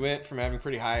 I mean, we went from having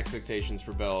pretty high expectations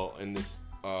for Bell in this.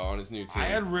 On his new team.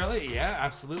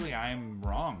 Absolutely. I'm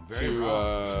wrong. Very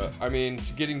wrong.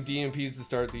 To getting DNPs to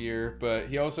start the year, but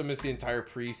he also missed the entire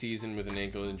preseason with an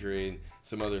ankle injury and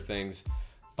some other things.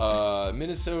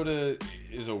 Minnesota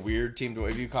is a weird team.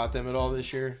 Have you caught them at all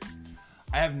this year?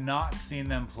 I have not seen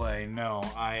them play. No,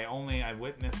 I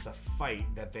witnessed the fight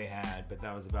that they had, but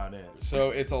that was about it.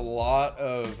 So it's a lot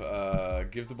of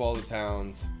give the ball to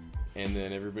Towns. And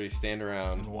then everybody stand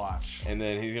around and watch. And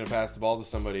then he's going to pass the ball to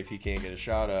somebody if he can't get a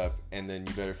shot up. And then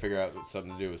you better figure out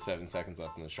something to do with 7 seconds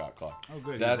left in the shot clock. Oh,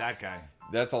 good. He's that guy.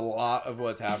 That's a lot of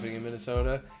what's happening in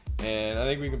Minnesota. And I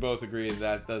think we can both agree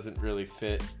that doesn't really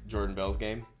fit Jordan Bell's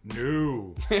game.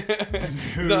 No.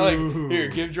 It's not like, here,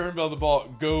 give Jordan Bell the ball.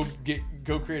 Go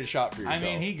create a shot for yourself. I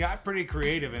mean, he got pretty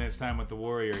creative in his time with the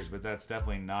Warriors, but that's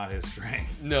definitely not his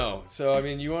strength. No. So, I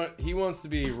mean, he wants to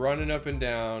be running up and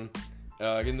down.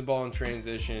 Getting the ball in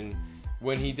transition.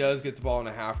 When he does get the ball in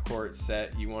a half-court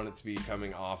set, you want it to be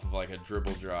coming off of like a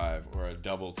dribble drive or a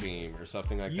double team or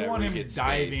something like that. You want him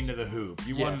diving to the hoop.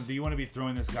 You want to be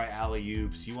throwing this guy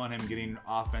alley-oops. You want him getting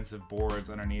offensive boards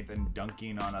underneath and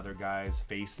dunking on other guys'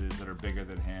 faces that are bigger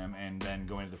than him and then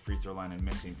going to the free throw line and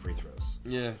missing free throws.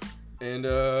 Yeah. And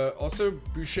also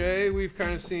Boucher, we've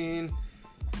kind of seen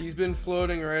he's been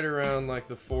floating right around like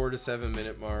the 4 to 7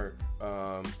 minute mark.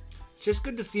 It's just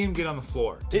good to see him get on the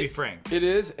floor, to be frank. It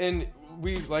is, and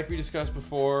we discussed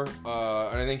before, and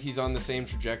I think he's on the same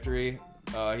trajectory.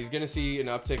 He's going to see an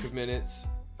uptick of minutes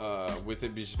with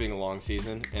it just being a long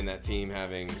season and that team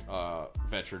having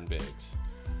veteran bigs.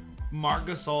 Marc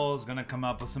Gasol is going to come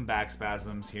up with some back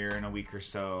spasms here in a week or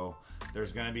so.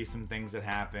 There's going to be some things that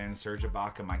happen. Serge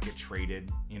Ibaka might get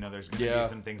traded. There's going to be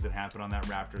some things that happen on that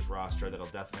Raptors roster that'll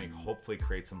definitely, hopefully,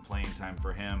 create some playing time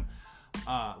for him.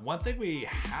 One thing we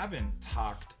haven't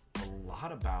talked a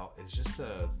lot about is just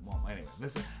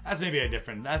that's maybe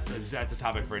that's a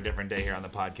topic for a different day here on the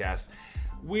podcast.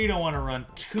 we don't want to run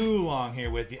too long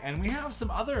here with you. And we have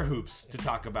some other hoops to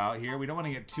talk about here. We don't want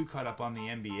to get too caught up on the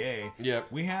NBA.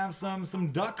 Yep. We have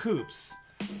some duck hoops.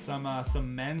 Some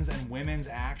men's and women's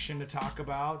action to talk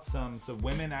about. Some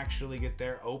women actually get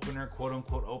their opener, quote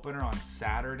unquote opener, on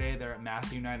Saturday. They're at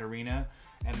Matthew Knight Arena,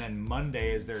 and then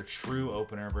Monday is their true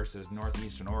opener versus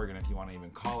Northeastern Oregon, if you want to even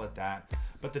call it that.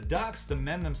 But the Ducks, the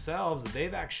men themselves, they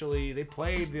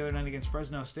played the other night against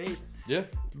Fresno State. Yeah,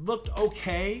 looked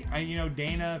okay.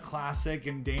 Dana Classic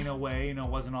and Dana Way,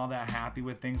 wasn't all that happy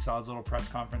with things. Saw his little press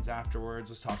conference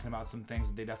afterwards, was talking about some things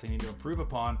that they definitely need to improve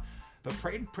upon. But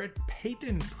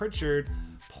Peyton Pritchard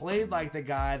played like the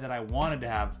guy that I wanted to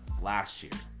have last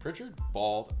year. Pritchard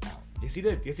balled out. Yes, he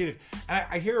did. And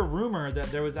I hear a rumor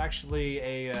that there was actually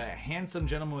a handsome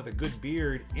gentleman with a good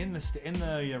beard in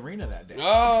the arena that day.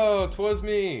 Oh, 'twas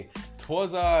me.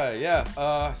 'Twas I.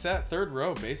 Yeah. Sat third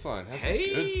row baseline. Had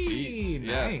some good seats.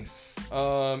 Nice.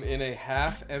 In a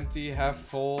half empty, half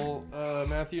full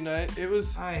Matthew Knight.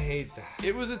 I hate that.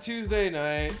 It was a Tuesday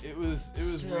night. It was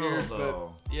Still, weird,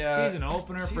 though. but yeah. Season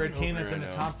opener for a team that's in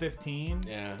the top 15.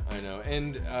 Yeah, I know.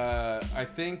 And I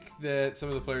think that some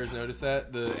of the players noticed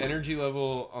that the energy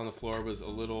level on the floor was a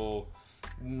little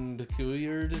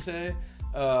peculiar to say.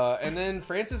 And then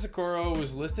Francis Okoro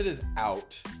was listed as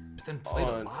out. But then played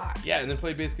a lot. Yeah, and then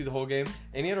played basically the whole game.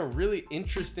 And he had a really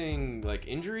interesting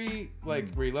injury, where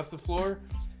he left the floor.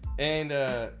 And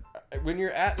when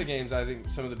you're at the games, I think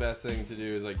some of the best thing to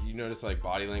do is you notice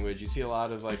body language. You see a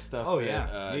lot of stuff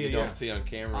that you don't see on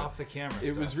camera. Off the camera.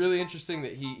 It was really interesting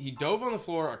that he dove on the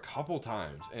floor a couple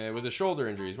times with a shoulder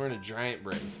injury. He's wearing a giant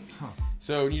brace. Huh.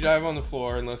 So when you dive on the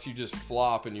floor, unless you just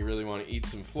flop and you really want to eat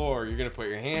some floor, you're gonna put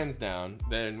your hands down,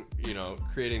 then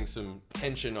creating some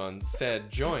tension on said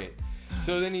joint.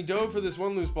 So then he dove for this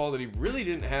one loose ball that he really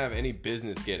didn't have any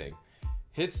business getting.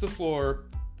 Hits the floor.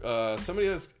 Somebody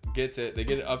else gets it. They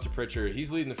get it up to Pritchard.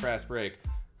 He's leading the fast break.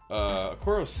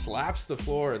 Okoro slaps the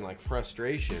floor in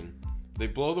frustration. They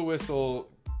blow the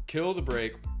whistle, kill the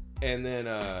break, and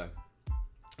then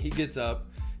he gets up.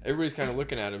 Everybody's kind of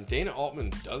looking at him. Dana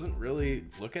Altman doesn't really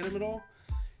look at him at all.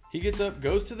 He gets up,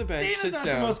 goes to the bench, Dana's sits not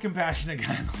down, the most compassionate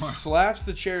guy in the world. slaps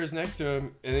the chairs next to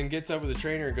him, and then gets up with the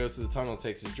trainer and goes to the tunnel and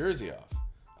takes his jersey off.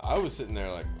 I was sitting there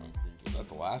is that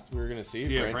the last we were going to see?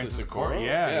 Francis Okoro?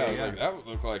 Yeah. That would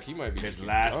look like he might be his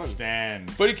last done.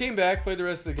 stand. But he came back, played the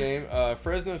rest of the game.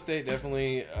 Fresno State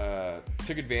definitely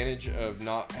took advantage of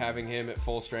not having him at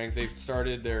full strength. They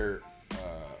started their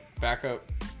backup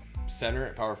center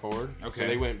at power forward. Okay. So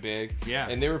they went big. Yeah.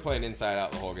 And they were playing inside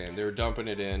out the whole game. They were dumping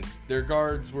it in. Their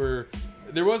guards were...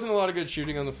 There wasn't a lot of good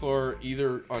shooting on the floor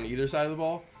on either side of the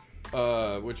ball,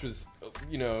 which was,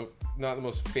 not the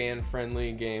most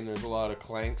fan-friendly game. There's a lot of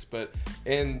clanks,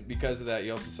 and because of that,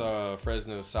 you also saw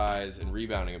Fresno's size and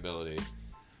rebounding ability.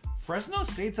 Fresno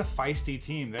State's a feisty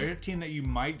team. They're a team that you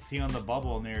might see on the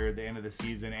bubble near the end of the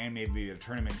season, and maybe a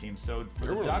tournament team. So for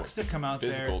the Ducks to come out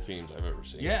there, physical teams I've ever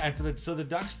seen. Yeah, and the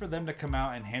Ducks, for them to come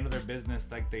out and handle their business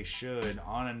like they should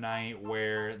on a night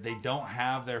where they don't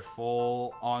have their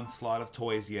full onslaught of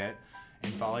toys yet.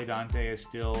 And Fale Dante is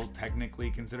still technically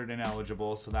considered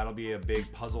ineligible, so that'll be a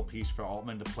big puzzle piece for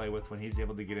Altman to play with when he's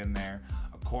able to get in there.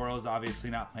 Okoro's obviously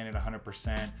not playing at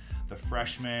 100%. The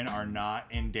freshmen are not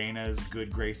in Dana's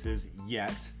good graces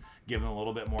yet. Give them a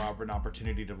little bit more of an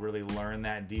opportunity to really learn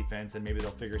that defense, and maybe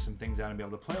they'll figure some things out and be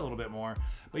able to play a little bit more.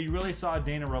 But you really saw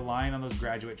Dana relying on those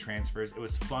graduate transfers. It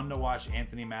was fun to watch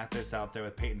Anthony Mathis out there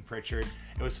with Peyton Pritchard.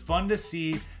 It was fun to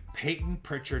see Peyton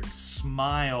Pritchard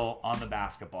smile on the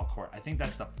basketball court. I think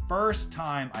that's the first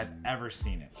time I've ever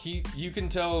seen it. You can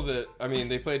tell that,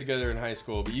 they played together in high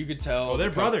school, but you could tell... Oh, they're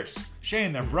brothers.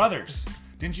 Shane, they're brothers.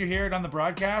 Didn't you hear it on the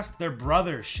broadcast? They're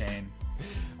brothers, Shane.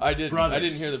 I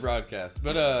didn't hear the broadcast,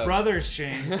 but brothers,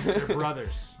 Shane. They're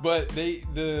brothers. But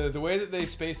the way that they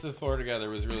spaced the floor together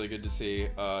was really good to see,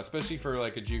 especially for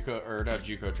a JUCO, or not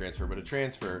JUCO transfer, but a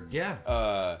transfer.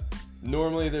 Yeah.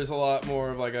 Normally there's a lot more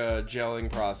of a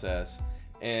gelling process,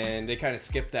 and they kind of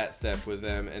skipped that step with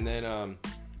them. And then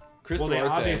Chris Duarte. They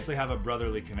obviously have a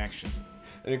brotherly connection.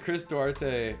 And then Chris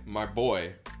Duarte, my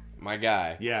boy. My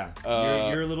guy. Yeah.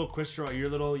 You're a little Chris Duarte. You're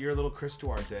a little Chris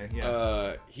Duarte.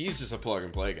 Yes. He's just a plug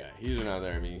and play guy. He's been out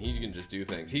there. He can just do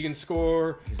things. He can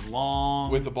score. He's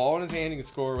long. With the ball in his hand, he can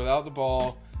score. Without the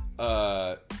ball,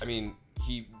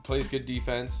 he plays good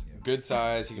defense, good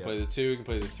size. He can play the 2, he can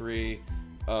play the 3.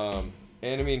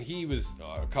 And he was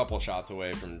a couple shots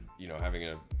away from having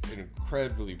an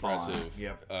incredibly impressive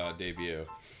debut.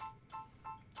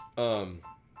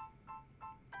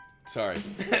 Sorry.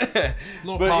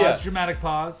 Little pause, dramatic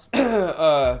pause.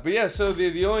 But yeah, so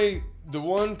the only The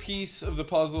one piece of the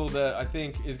puzzle that I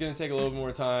think is going to take a little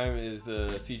more time is the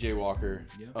CJ Walker.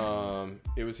 Yep.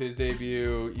 It was his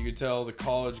debut. You could tell the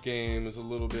college game was a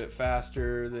little bit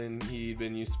faster than he'd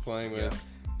been used to playing with.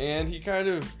 Yeah. And he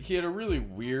had a really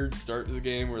weird start to the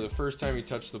game where the first time he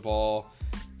touched the ball,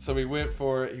 somebody went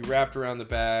for it, he wrapped around the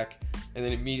back, and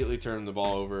then immediately turned the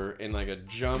ball over in like a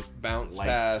jump bounce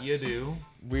pass. You do.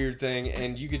 Weird thing.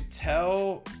 And you could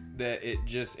tell that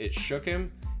it shook him.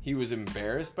 He was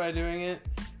embarrassed by doing it,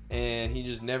 and he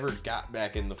just never got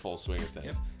back in the full swing of things.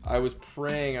 Yep. I was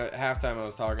praying at halftime. I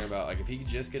was talking about, like, if he could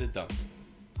just get a dunk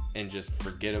and just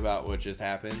forget about what just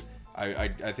happened,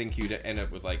 I think he'd end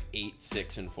up with like 8,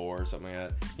 6, and 4 or something like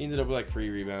that. He ended up with like 3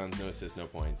 rebounds, no assists, no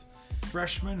points.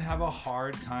 Freshmen have a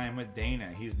hard time with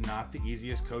Dana. He's not the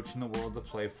easiest coach in the world to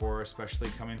play for, especially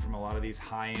coming from a lot of these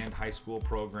high-end high school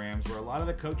programs where a lot of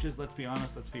the coaches, let's be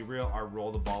honest, let's be real, are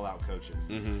roll-the-ball-out coaches.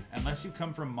 Mm-hmm. Unless you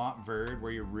come from Montverde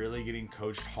where you're really getting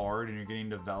coached hard and you're getting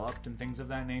developed and things of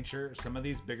that nature, some of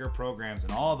these bigger programs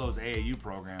and all of those AAU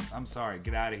programs, I'm sorry,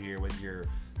 get out of here with your...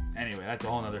 Anyway, that's a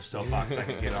whole other soapbox I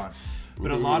could get on.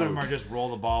 But a lot of them are just roll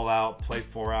the ball out, play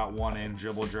 4 out, 1 in,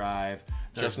 dribble drive.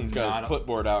 Justin's got his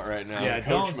clipboard out right now. Yeah,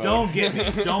 don't get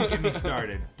me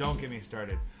started. Don't get me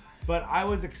started. But I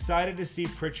was excited to see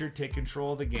Pritchard take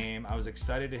control of the game. I was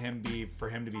excited for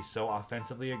him to be so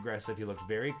offensively aggressive. He looked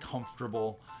very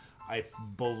comfortable. I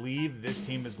believe this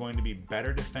team is going to be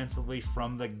better defensively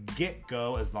from the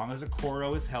get-go as long as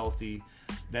Okoro is healthy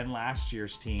than last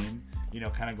year's team. You know,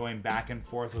 kind of going back and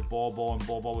forth with Bol, and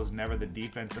Bol was never the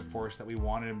defensive force that we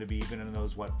wanted him to be, even in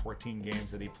those, 14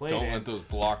 games that he played Don't let those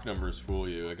block numbers fool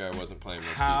you. That guy wasn't playing much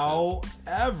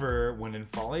However, when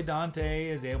N'Faly Dante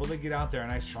is able to get out there,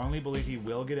 and I strongly believe he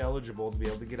will get eligible to be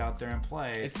able to get out there and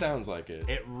play. It sounds like it.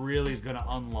 It really is going to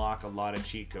unlock a lot of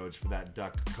cheat codes for that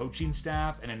Duck coaching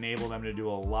staff and enable them to do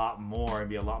a lot more and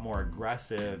be a lot more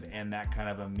aggressive in that kind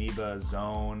of amoeba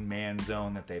zone, man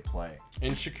zone that they play.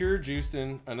 And Shakur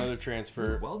Houston, another transfer.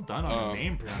 Well done on the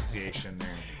name pronunciation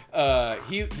there.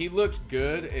 He looked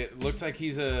good. It looks like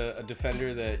he's a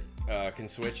defender that can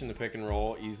switch in the pick and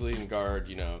roll easily and guard,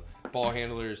 ball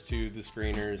handlers to the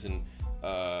screeners, and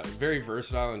very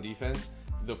versatile in defense.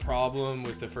 The problem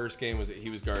with the first game was that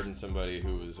he was guarding somebody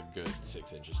who was a good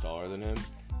 6 inches taller than him,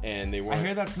 and they weren't. I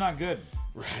hear that's not good.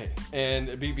 Right,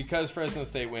 and because Fresno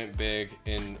State went big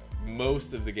in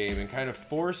most of the game and kind of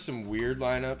forced some weird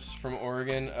lineups from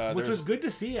Oregon. Which was good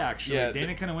to see, actually. Yeah,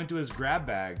 Dana kind of went to his grab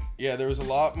bag. Yeah, there was a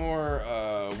lot more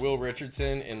Will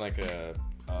Richardson in like a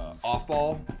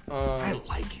off-ball. I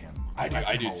like him.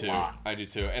 I do too. I do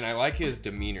too. And I like his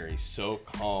demeanor. He's so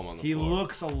calm on the floor. He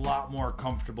looks a lot more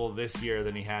comfortable this year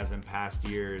than he has in past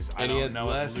years. I don't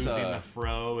know if losing the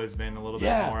fro has been a little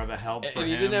bit more of a help for him.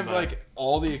 And he didn't have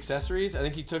all the accessories. I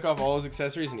think he took off all his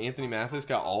accessories, and Anthony Mathis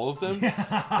got all of them.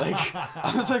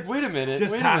 I was like, wait a minute.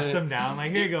 Just pass them down. Like,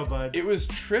 here you go, bud. It was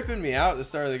tripping me out at the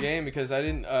start of the game because I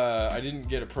didn't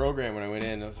get a program when I went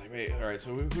in. I was like, wait, all right,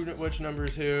 so which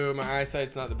number's who? My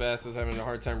eyesight's not the best. I was having a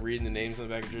hard time reading the names on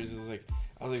the back of jerseys.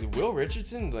 I was like, Will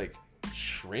Richardson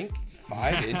shrink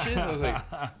 5 inches? I was like,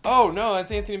 oh no,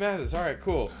 that's Anthony Mathis. All right,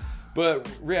 cool. But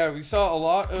yeah, we saw a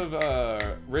lot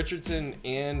of Richardson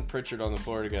and Pritchard on the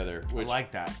floor together. Which I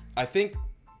like that. I think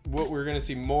what we're going to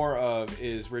see more of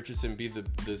is Richardson be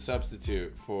the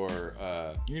substitute for...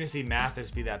 You're going to see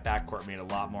Mathis be that backcourt mate a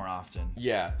lot more often.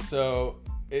 Yeah, so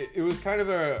it was kind of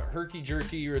a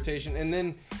herky-jerky rotation. And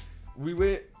then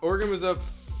Oregon was up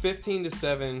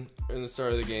 15-7 in the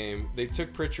start of the game. They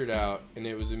took Pritchard out, and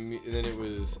then it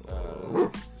was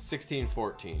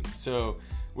 16-14. So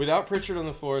without Pritchard on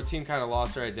the floor, the team kind of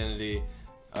lost their identity.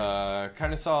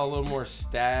 Kind of saw a little more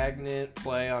stagnant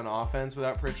play on offense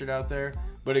without Pritchard out there.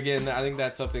 But again, I think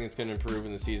that's something that's going to improve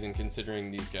in the season,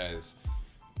 considering these guys.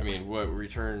 I mean,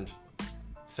 returned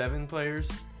 7 players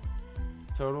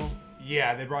total?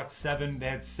 Yeah, they brought 7. They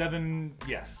had 7.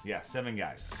 Yes, 7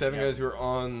 guys. 7 guys who were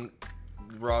on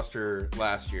roster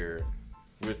last year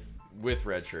with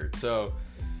redshirt. So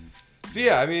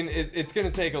yeah, I mean, it's going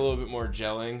to take a little bit more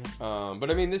gelling.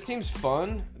 But I mean, this team's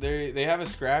fun. They have a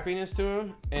scrappiness to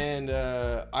them, and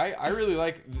I really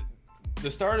like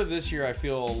the start of this year. I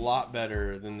feel a lot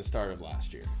better than the start of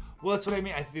last year. Well, that's what I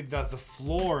mean. I think that the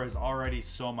floor is already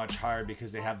so much higher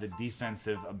because they have the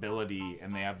defensive ability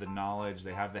and they have the knowledge.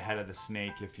 They have the head of the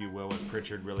snake, if you will, with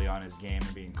Pritchard really on his game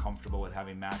and being comfortable with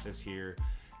having Mathis here.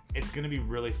 It's going to be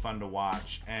really fun to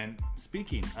watch. And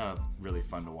speaking of really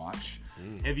fun to watch,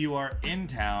 If you are in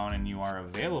town and you are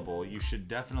available, you should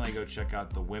definitely go check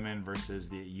out the women versus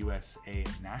the USA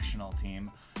national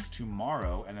team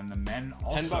tomorrow. And then the men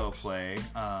also play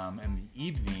in the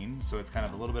evening. So it's kind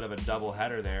of a little bit of a double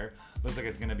header there. Looks like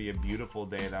it's going to be a beautiful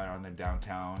day down on the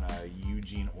downtown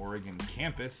Eugene, Oregon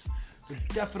campus. So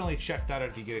definitely check that out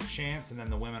if you get a chance. And then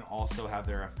the women also have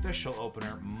their official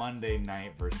opener Monday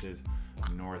night versus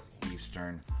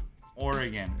Northeastern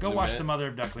Oregon. Go watch the Mother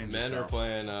of Ducklings men yourself. Are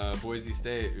playing Boise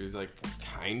State, who's like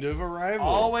kind of a rival.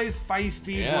 Always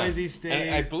feisty, Boise State.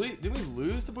 And I believe, did we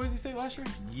lose to Boise State last year?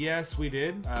 Yes, we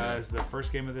did. It was the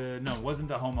first game of it wasn't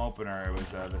the home opener. It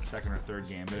was the second or third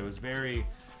game, but it was very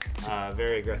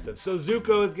aggressive. So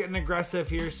Zuko is getting aggressive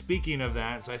here. Speaking of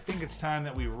that, so I think it's time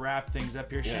that we wrap things up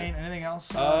here. Shane, anything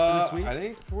else for this week? I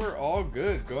think we're all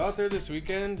good. Go out there this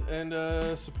weekend and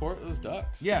support those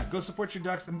Ducks. Yeah, go support your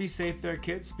Ducks and be safe there,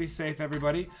 kids. Be safe,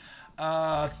 everybody.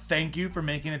 Thank you for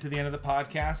making it to the end of the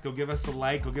podcast. Go give us a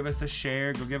like, go give us a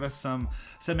share, go give us some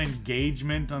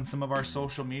engagement on some of our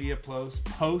social media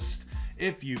posts,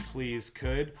 if you please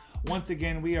could. Once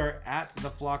again, we are at the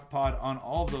Flock Pod on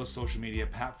all of those social media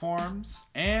platforms,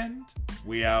 and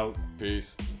we out.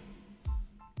 Peace.